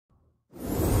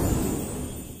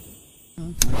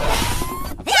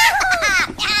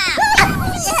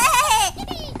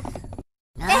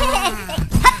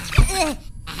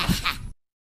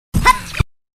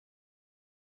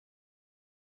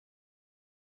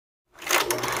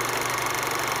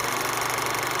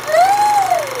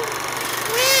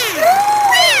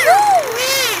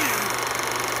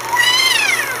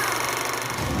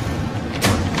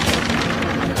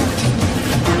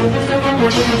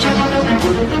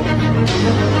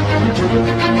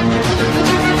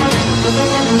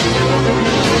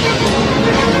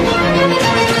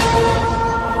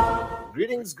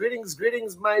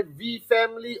Greetings, my V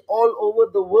family all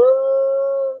over the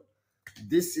world.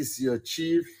 This is your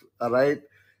chief, all right,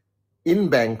 in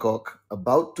Bangkok,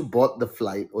 about to board the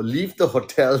flight or leave the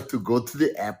hotel to go to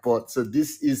the airport. So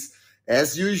this is,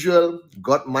 as usual,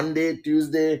 got Monday,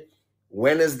 Tuesday,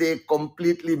 Wednesday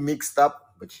completely mixed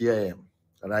up, but here I am,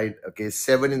 all right? Okay,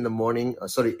 8 in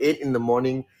the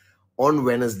morning on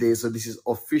Wednesday. So this is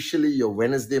officially your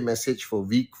Wednesday message for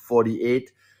week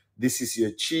 48. This is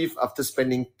your chief after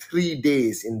spending 3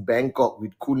 days in Bangkok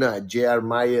with Kuna, JR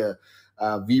Meyer,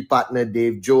 V partner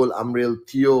Dave, Joel, Amril,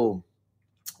 Theo,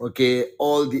 okay,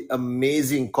 all the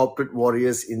amazing corporate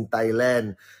warriors in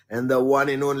Thailand, and the one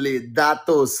and only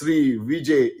Dato Sri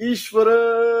Vijay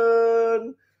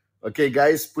Ishwaran. Okay,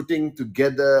 guys, putting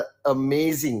together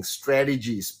amazing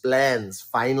strategies, plans,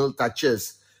 final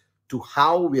touches to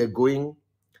how we are going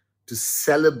to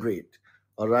celebrate,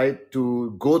 all right,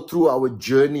 to go through our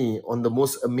journey on the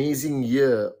most amazing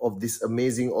year of this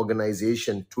amazing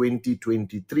organization.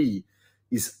 2023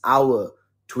 is our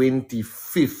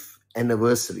 25th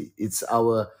anniversary. It's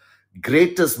our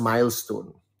greatest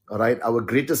milestone, all right, our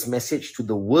greatest message to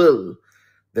the world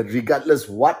that regardless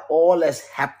what all has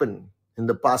happened in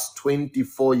the past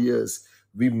 24 years,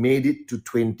 we made it to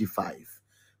 25.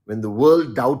 When the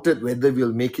world doubted whether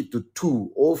we'll make it to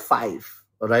 2 or 5,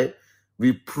 all right,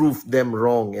 we proved them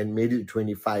wrong and made it to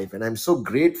 25. And I'm so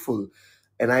grateful.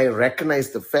 And I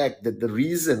recognize the fact that the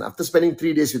reason, after spending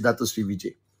 3 days with Dato Sri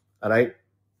Vijay, all right,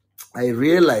 I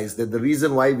realized that the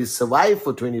reason why we survived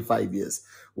for 25 years,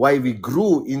 why we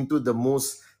grew into the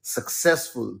most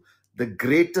successful, the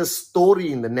greatest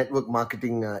story in the network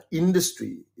marketing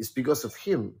industry is because of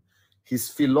him, his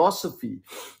philosophy,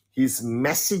 his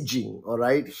messaging, all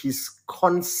right, his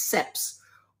concepts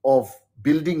of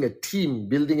building a team,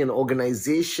 building an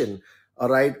organization, all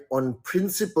right, on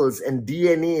principles and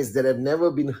DNAs that have never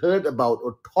been heard about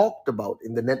or talked about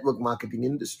in the network marketing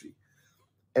industry.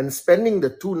 And spending the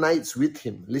 2 nights with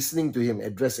him, listening to him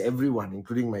address everyone,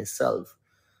 including myself,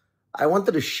 I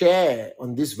wanted to share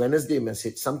on this Wednesday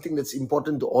message something that's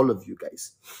important to all of you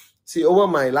guys. See, over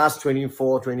my last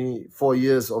 24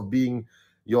 years of being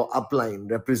your upline,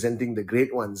 representing the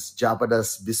great ones,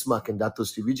 Japadas, Bismarck, and Dato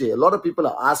Sri Vijay, a lot of people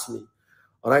have asked me,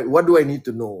 all right, what do I need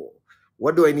to know?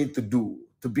 What do I need to do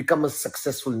to become a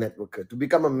successful networker, to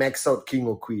become a max out king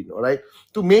or queen, all right,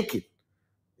 to make it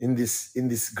in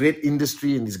this great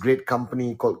industry, in this great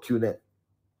company called QNet?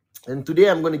 And today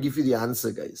I'm going to give you the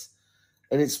answer, guys.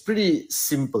 And it's pretty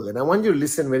simple. And I want you to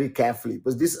listen very carefully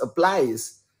because this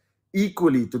applies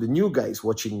equally to the new guys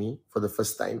watching me for the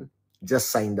first time, just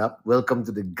signed up. Welcome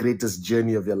to the greatest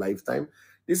journey of your lifetime.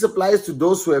 This applies to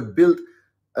those who have built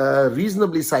a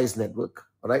reasonably sized network,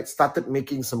 all right, started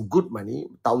making some good money,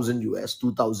 1,000 US,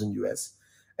 2,000 US,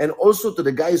 and also to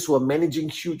the guys who are managing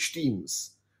huge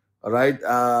teams, all right,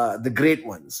 the great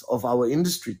ones of our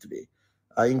industry today,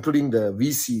 including the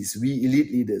VCs, V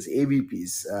elite leaders,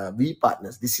 AVPs, V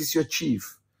partners. This is your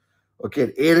chief. Okay,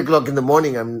 at 8 o'clock in the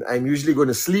morning, I'm usually going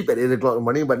to sleep at 8 o'clock in the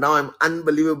morning, but now I'm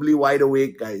unbelievably wide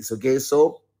awake, guys. Okay,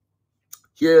 so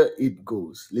here it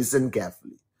goes. Listen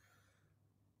carefully.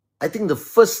 I think the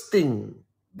first thing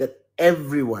that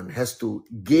everyone has to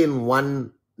gain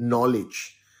one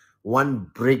knowledge, one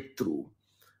breakthrough,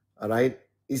 all right,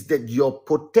 is that your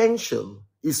potential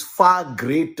is far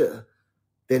greater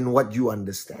than what you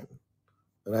understand,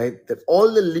 right? That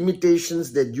all the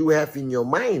limitations that you have in your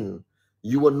mind,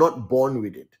 you were not born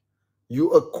with it. You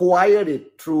acquired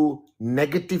it through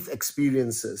negative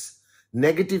experiences,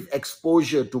 negative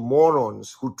exposure to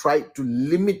morons who tried to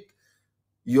limit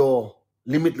your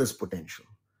limitless potential.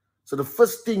 So the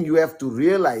first thing you have to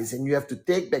realize and you have to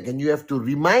take back and you have to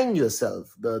remind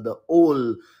yourself, the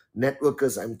old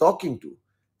networkers I'm talking to,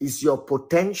 is your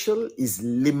potential is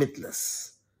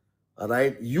limitless. All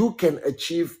right? You can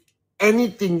achieve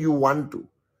anything you want to.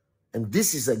 And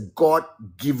this is a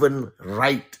God-given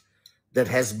right that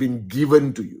has been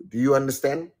given to you. Do you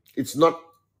understand? It's not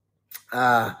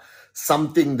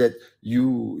something that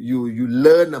you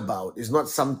learn about. It's not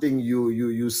something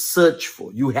you search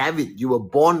for. You have it. You were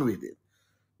born with it.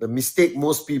 The mistake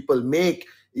most people make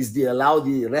is they allow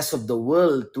the rest of the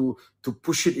world to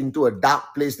push it into a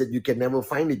dark place that you can never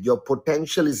find it. Your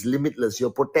potential is limitless.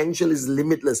 Your potential is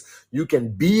limitless. You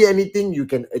can be anything. You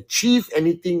can achieve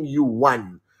anything you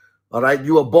want. All right.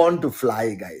 You are born to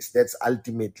fly, guys. That's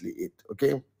ultimately it.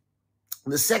 Okay.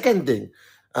 The second thing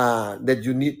that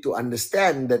you need to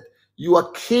understand, that you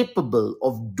are capable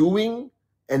of doing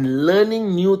and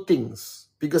learning new things,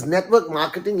 because network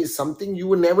marketing is something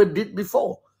you never did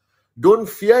before. Don't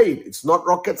fear it. It's not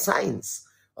rocket science.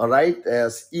 All right.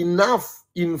 There's enough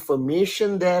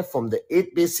information there, from the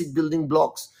 8 basic building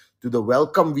blocks to the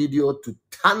welcome video to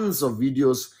tons of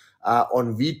videos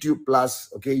on VTube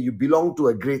Plus. Okay. You belong to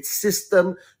a great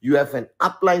system. You have an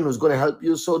upline who's going to help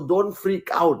you. So don't freak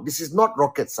out. This is not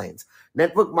rocket science.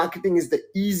 Network marketing is the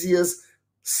easiest,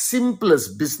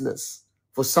 simplest business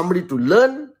for somebody to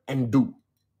learn and do.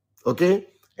 Okay.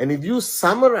 And if you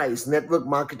summarize network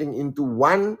marketing into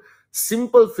one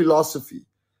simple philosophy,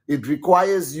 it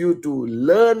requires you to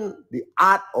learn the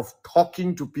art of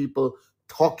talking to people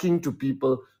in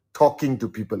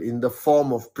the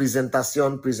form of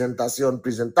presentation,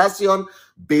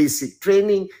 basic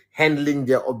training, handling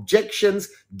their objections,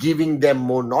 giving them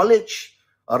more knowledge.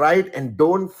 All right. And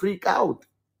don't freak out.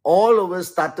 All of us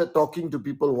started talking to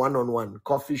people one-on-one,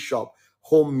 coffee shop,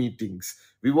 home meetings.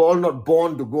 We were all not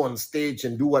born to go on stage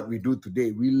and do what we do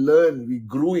today. We learned, we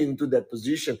grew into that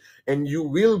position, and you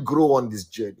will grow on this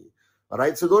journey. All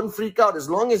right. So don't freak out. As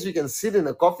long as you can sit in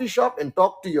a coffee shop and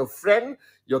talk to your friend,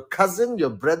 your cousin, your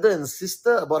brother and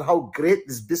sister about how great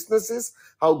this business is,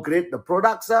 how great the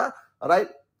products are. All right.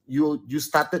 You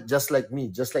started just like me,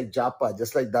 just like Japa,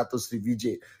 just like Dato Sri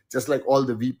Vijay, just like all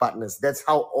the V partners. That's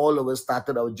how all of us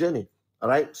started our journey. All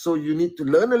right. So you need to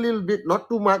learn a little bit, not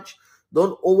too much.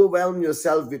 Don't overwhelm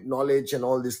yourself with knowledge and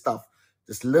all this stuff.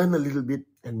 Just learn a little bit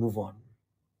and move on.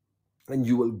 And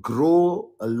you will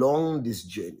grow along this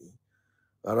journey.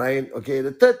 All right. Okay.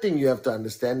 The third thing you have to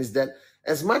understand is that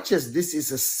as much as this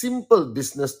is a simple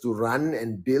business to run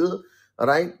and build, all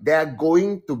right, there are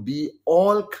going to be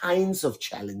all kinds of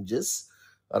challenges,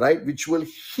 all right, which will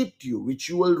hit you, which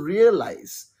you will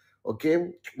realize,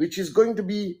 okay, which is going to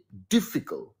be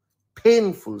difficult,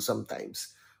 painful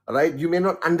sometimes. All right. You may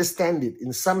not understand it.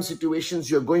 In some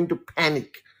situations, you're going to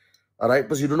panic. All right.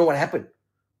 Because you don't know what happened.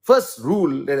 First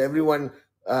rule that everyone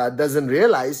doesn't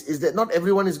realize is that not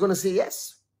everyone is going to say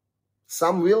yes.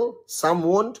 Some will, some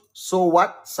won't. So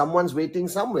what? Someone's waiting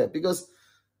somewhere, because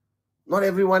not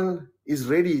everyone is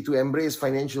ready to embrace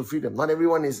financial freedom. Not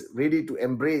everyone is ready to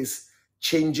embrace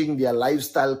changing their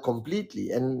lifestyle completely.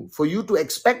 And for you to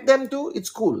expect them to, it's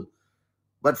cool.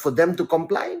 But for them to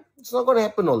comply, it's not going to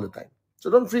happen all the time. So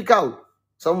don't freak out.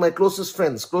 Some of my closest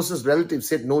friends, closest relatives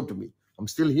said no to me. I'm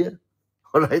still here.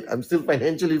 All right. I'm still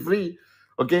financially free.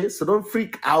 Okay. So don't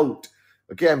freak out.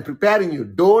 Okay. I'm preparing you.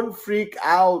 Don't freak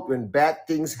out when bad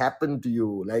things happen to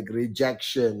you, like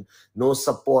rejection, no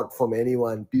support from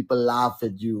anyone. People laugh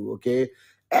at you. Okay.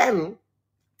 And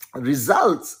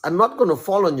results are not going to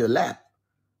fall on your lap.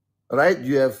 All right.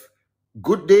 You have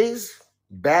good days,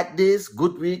 bad days,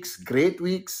 good weeks, great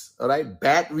weeks. All right.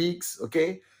 Bad weeks.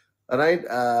 Okay. All right.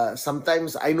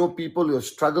 Sometimes I know people who have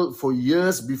struggled for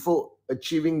years before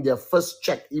achieving their first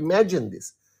check. Imagine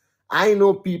this. I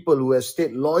know people who have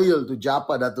stayed loyal to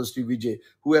Japa Dato Sri Vijay,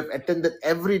 who have attended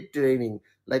every training,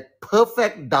 like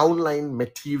perfect downline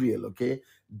material, okay?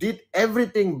 Did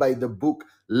everything by the book,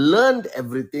 learned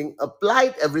everything,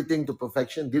 applied everything to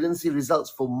perfection, didn't see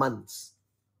results for months.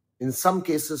 In some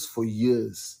cases, for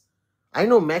years. I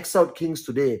know max out kings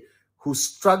today who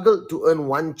struggled to earn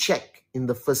one check in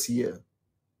the first year,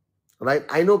 right?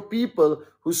 I know people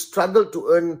who struggled to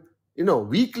earn,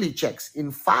 weekly checks in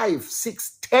 5,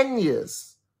 6, 10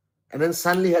 years, and then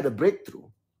suddenly had a breakthrough.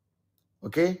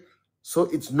 Okay. So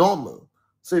it's normal.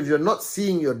 So if you're not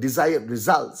seeing your desired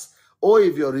results, or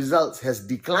if your results has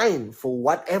declined for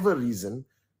whatever reason,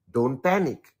 don't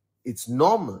panic. It's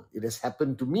normal. It has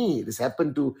happened to me. It has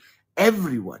happened to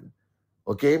everyone.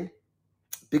 Okay.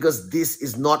 Because this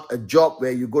is not a job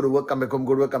where you go to work, come back home,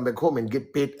 go to work, come back home and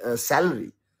get paid a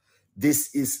salary.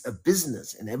 This is a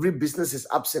business, and every business has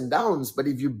ups and downs. But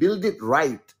if you build it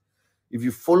right, if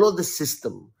you follow the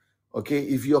system, okay,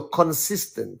 if you're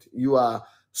consistent, you are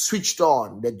switched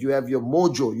on, that you have your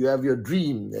mojo, you have your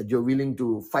dream that you're willing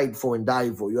to fight for and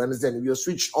die for. You understand? If you're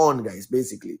switched on, guys,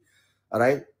 basically, all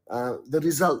right, the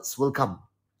results will come.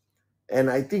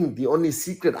 And I think the only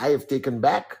secret I have taken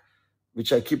back,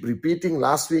 which I keep repeating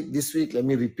last week, this week, let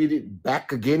me repeat it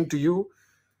back again to you.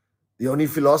 The only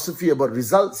philosophy about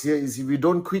results here is if you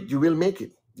don't quit, you will make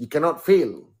it. You cannot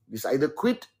fail. It's either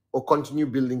quit or continue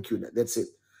building QNet. That's it.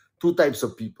 Two types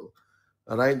of people.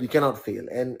 All right, you cannot fail.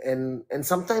 And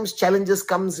sometimes challenges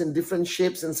comes in different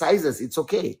shapes and sizes. It's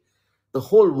okay. The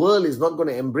whole world is not going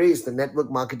to embrace the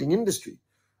network marketing industry.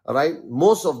 All right,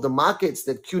 most of the markets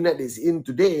that QNet is in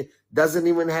today doesn't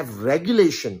even have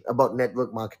regulation about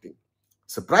network marketing.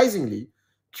 Surprisingly,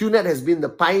 QNet has been the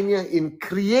pioneer in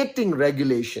creating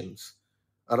regulations,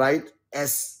 all right,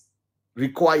 as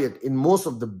required in most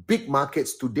of the big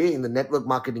markets today in the network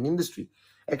marketing industry.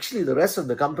 Actually, the rest of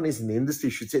the companies in the industry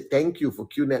should say thank you for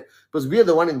QNet, because we are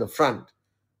the one in the front,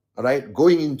 all right,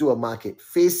 going into a market,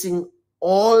 facing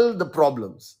all the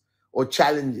problems or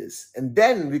challenges. And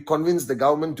then we convince the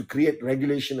government to create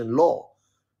regulation and law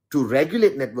to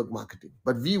regulate network marketing.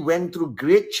 But we went through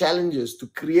great challenges to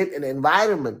create an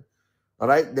environment, all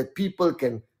right, that people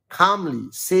can calmly,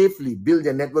 safely build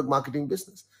their network marketing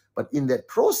business. But in that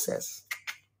process,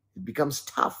 it becomes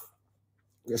tough.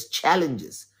 There's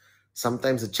challenges.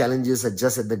 Sometimes the challenges are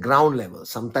just at the ground level.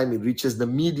 Sometimes it reaches the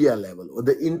media level or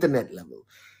the internet level.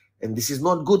 And this is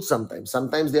not good sometimes.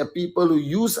 Sometimes there are people who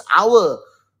use our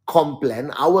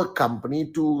Complan, our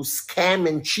company, to scam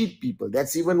and cheat people.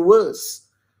 That's even worse.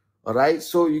 All right.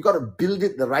 So you got to build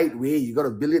it the right way. You got to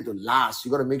build it to last.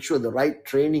 You got to make sure the right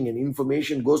training and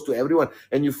information goes to everyone.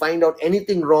 And you find out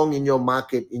anything wrong in your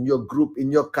market, in your group,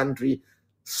 in your country,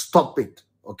 stop it.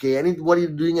 Okay. Anybody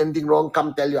doing anything wrong,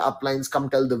 come tell your uplines, come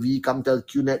tell the V, come tell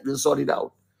QNet, we'll sort it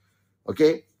out.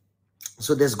 Okay.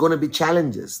 So there's going to be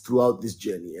challenges throughout this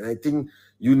journey. And I think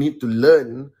you need to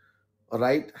learn, all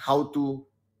right, how to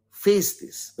face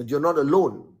this. But you're not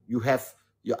alone. You have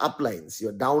your uplines,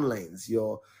 your downlines,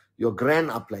 your grand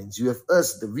uplines. You have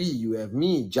us, the V. You have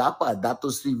me, Japa, Dato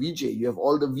Sri Vijay. You have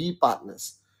all the V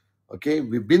partners. Okay,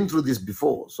 we've been through this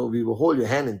before. So we will hold your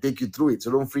hand and take you through it.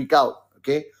 So don't freak out.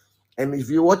 Okay. And if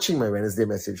you're watching my Wednesday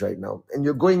message right now and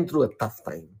you're going through a tough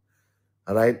time,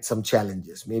 all right, some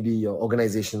challenges, maybe your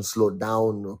organization slowed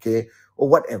down, okay, or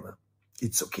whatever,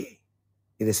 it's okay.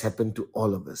 It has happened to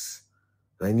all of us.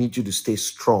 I need you to stay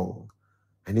strong.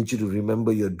 I need you to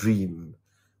remember your dream.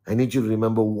 I need you to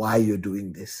remember why you're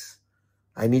doing this.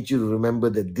 I need you to remember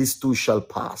that this too shall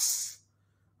pass.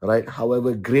 All right,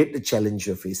 however great the challenge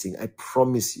you're facing, I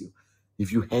promise you,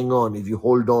 if you hang on, if you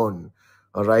hold on,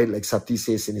 all right, like Sati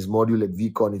says in his module at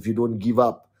VCon, if you don't give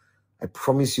up, I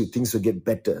promise you things will get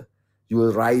better. You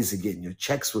will rise again. Your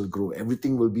checks will grow.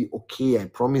 Everything will be okay. I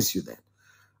promise you that.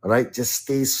 All right. Just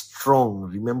stay strong.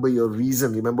 Remember your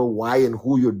reason. Remember why and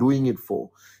who you're doing it for.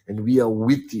 And we are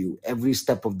with you every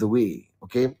step of the way.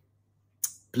 Okay.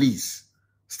 Please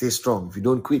stay strong. If you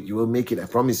don't quit, you will make it. I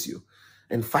promise you.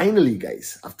 And finally,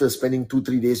 guys, after spending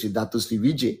 2-3 days with Dato Sri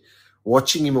Vijay,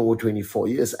 watching him over 24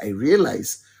 years, I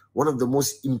realized one of the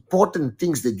most important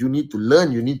things that you need to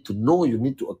learn, you need to know, you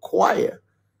need to acquire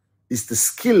is the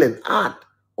skill and art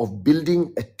of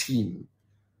building a team.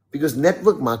 Because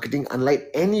network marketing, unlike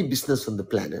any business on the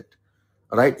planet,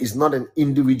 right, is not an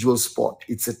individual sport.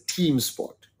 It's a team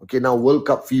sport. Okay, now World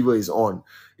Cup fever is on.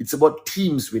 It's about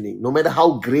teams winning. No matter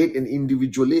how great an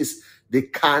individual is, they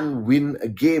can't win a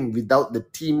game without the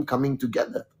team coming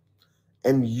together.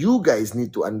 And you guys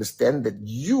need to understand that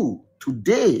you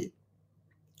today,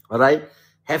 all right,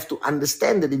 have to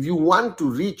understand that if you want to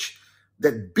reach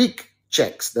that big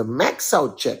checks, the max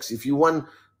out checks, if you want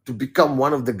to become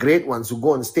one of the great ones who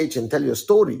go on stage and tell your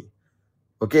story,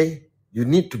 okay, you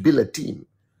need to build a team.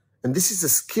 And this is a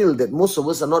skill that most of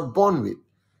us are not born with.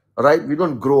 All right, we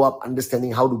don't grow up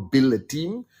understanding how to build a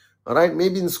team. All right,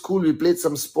 maybe in school we played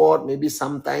some sport, maybe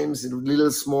sometimes a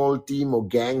little small team or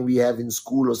gang we have in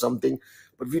school or something.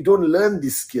 But we don't learn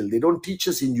this skill. They don't teach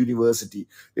us in university.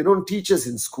 They don't teach us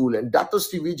in school. And Dato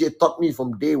Sri Vijay taught me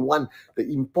from day one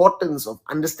the importance of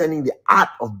understanding the art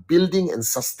of building and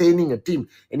sustaining a team.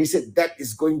 And he said that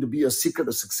is going to be your secret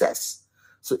of success.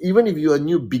 So even if you're a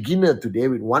new beginner today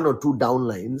with 1 or 2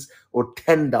 downlines or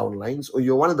 10 downlines, or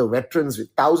you're one of the veterans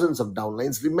with thousands of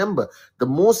downlines, remember the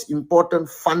most important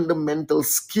fundamental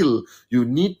skill you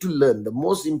need to learn, the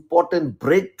most important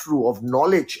breakthrough of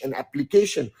knowledge and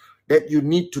application that you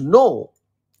need to know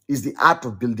is the art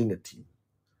of building a team.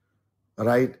 All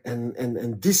right.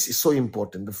 And this is so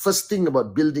important. The first thing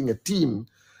about building a team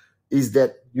is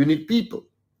that you need people.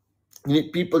 You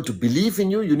need people to believe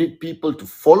in you. You need people to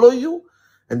follow you.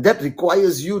 And that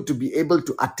requires you to be able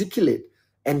to articulate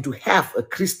and to have a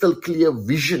crystal clear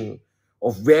vision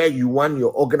of where you want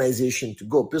your organization to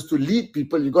go. Because to lead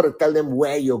people, you got to tell them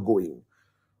where you're going.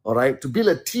 All right. To build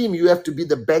a team, you have to be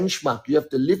the benchmark. You have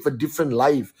to live a different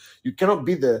life. You cannot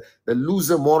be the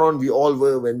loser moron we all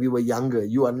were when we were younger.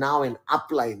 You are now an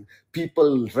upline.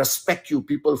 People respect you.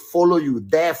 People follow you.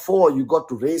 Therefore, you got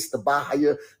to raise the bar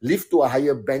higher, live to a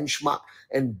higher benchmark.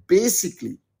 And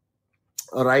basically,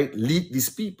 all right, lead these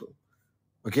people.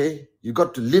 Okay, you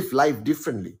got to live life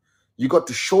differently. You got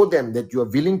to show them that you are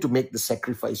willing to make the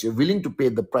sacrifice, you're willing to pay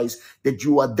the price, that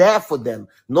you are there for them,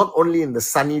 not only in the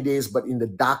sunny days, but in the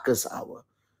darkest hour.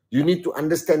 You need to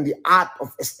understand the art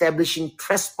of establishing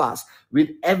trespass with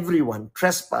everyone.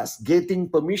 Trespass, getting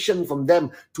permission from them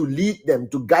to lead them,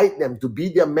 to guide them, to be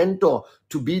their mentor,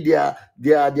 to be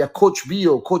their coach B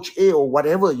or coach A or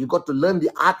whatever. You got to learn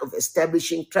the art of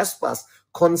establishing trespass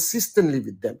consistently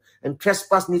with them. And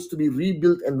trespass needs to be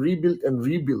rebuilt and rebuilt and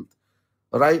rebuilt.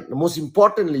 All right. Most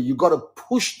importantly, you got to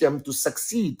push them to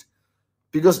succeed.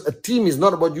 Because a team is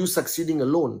not about you succeeding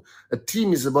alone. A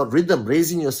team is about rhythm,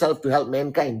 raising yourself to help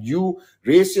mankind. You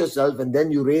raise yourself and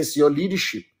then you raise your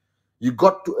leadership. You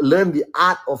got to learn the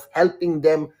art of helping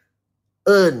them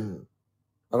earn.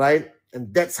 All right.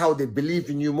 And that's how they believe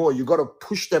in you more. You got to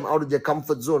push them out of their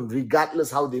comfort zone,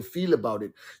 regardless how they feel about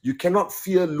it. You cannot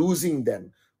fear losing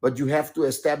them, but you have to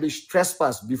establish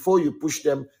trespass before you push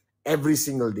them every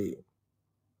single day.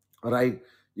 All right.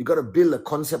 You got to build a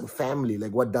concept of family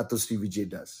like what Dato Sri Vijay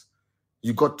does.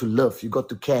 You got to love, you got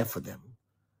to care for them.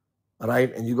 All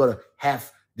right. And you got to have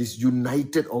this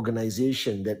united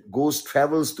organization that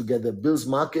travels together, builds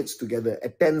markets together,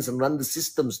 attends and runs the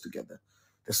systems together.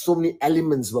 There's so many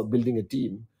elements about building a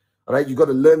team. All right. You got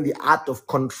to learn the art of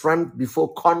confront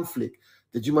before conflict,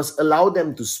 that you must allow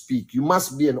them to speak. You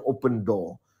must be an open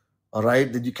door. All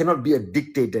right, that you cannot be a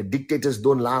dictator. Dictators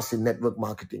don't last in network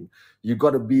marketing. You got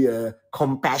to be a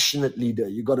compassionate leader.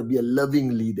 You got to be a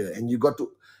loving leader. And you got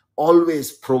to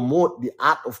always promote the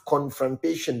art of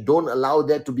confrontation. Don't allow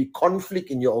there to be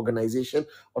conflict in your organization,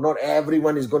 or not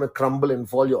everyone is going to crumble and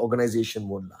fall. Your organization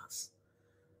won't last.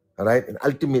 All right, and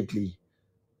ultimately,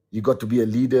 you got to be a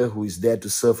leader who is there to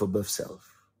serve above self.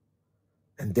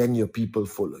 And then your people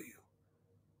follow you.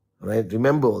 All right,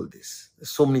 remember all this.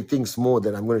 There's so many things more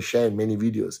that I'm going to share in many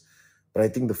videos. But I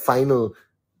think the final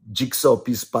jigsaw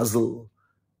piece puzzle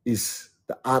is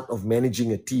the art of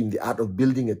managing a team, the art of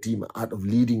building a team, the art of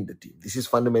leading the team. This is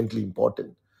fundamentally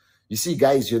important. You see,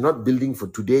 guys, you're not building for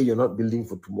today. You're not building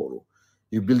for tomorrow.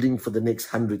 You're building for the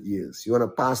next 100 years. You want to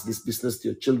pass this business to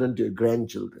your children, to your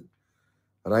grandchildren.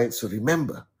 All right, so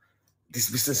remember, this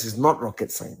business is not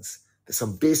rocket science. There's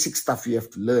some basic stuff you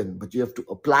have to learn, but you have to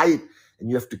apply it. And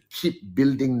you have to keep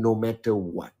building no matter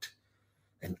what.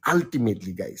 And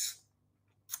ultimately, guys,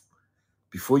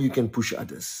 before you can push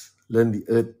others, learn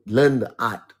the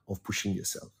art of pushing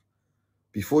yourself.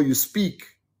 Before you speak,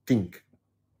 think.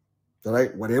 All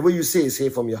right? Whatever you say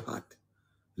from your heart.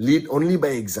 Lead only by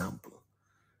example.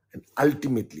 And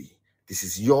ultimately, this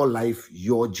is your life,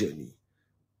 your journey.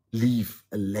 Leave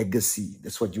a legacy.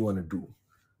 That's what you want to do.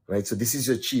 Right? So this is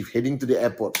your chief heading to the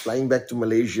airport, flying back to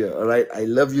Malaysia. All right? I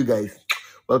love you guys.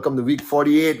 Welcome to week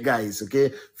 48, guys.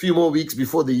 Okay, few more weeks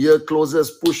before the year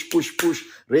closes. Push, push, push.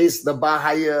 Raise the bar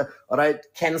higher. All right,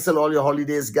 cancel all your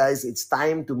holidays, guys. It's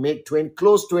time to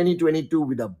close 2022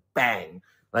 with a bang.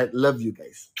 Right, love you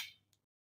guys.